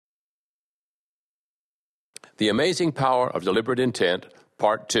The Amazing Power of Deliberate Intent,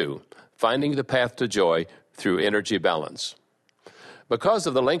 Part 2, Finding the Path to Joy Through Energy Balance. Because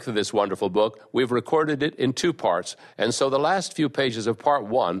of the length of this wonderful book, we've recorded it in 2 parts, and so the last few pages of Part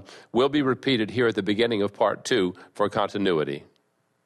 1 will be repeated here at the beginning of Part 2 for continuity.